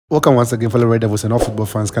Welcome once again, fellow Red Devils and all football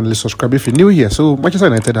fans. Kindly subscribe if you're new here. So, Manchester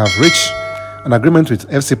United have reached an agreement with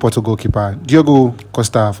FC Porto goalkeeper Diogo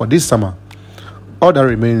Costa for this summer. All that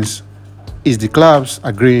remains is the clubs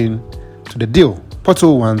agreeing to the deal.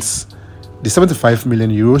 Porto wants the 75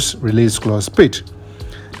 million euros release clause paid.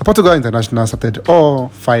 The Portugal international started all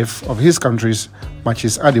 5 of his country's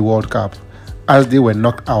matches at the World Cup as they were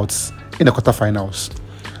knocked out in the quarterfinals.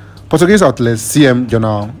 Portuguese outlet CM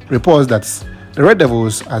Jornal reports that the Red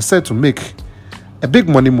Devils are set to make a big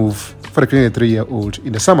money move for the 23-year-old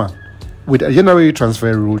in the summer, with a January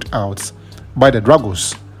transfer ruled out by the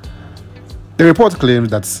Dragoes. The report claims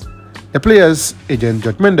that the player's agent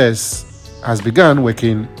Jorge Mendes has begun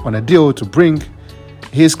working on a deal to bring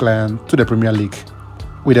his client to the Premier League,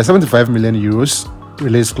 with a 75 million euros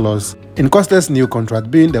release clause in Costa's new contract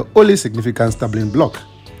being the only significant stumbling block.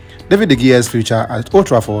 David De Gea's future at Old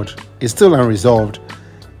Trafford is still unresolved,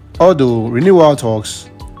 although renewal talks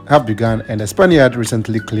have begun, and the Spaniard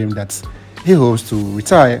recently claimed that he hopes to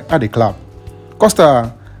retire at the club.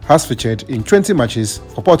 Costa has featured in 20 matches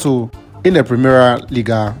for Porto in the Premier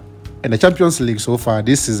Liga and the Champions League so far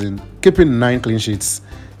this season, keeping 9 clean sheets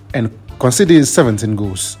and conceding 17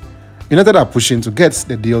 goals. United are pushing to get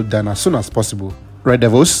the deal done as soon as possible. Red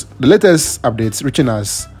Devils, the latest updates reaching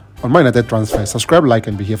us on My United transfer. Subscribe, like,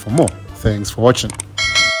 and be here for more. Thanks for watching.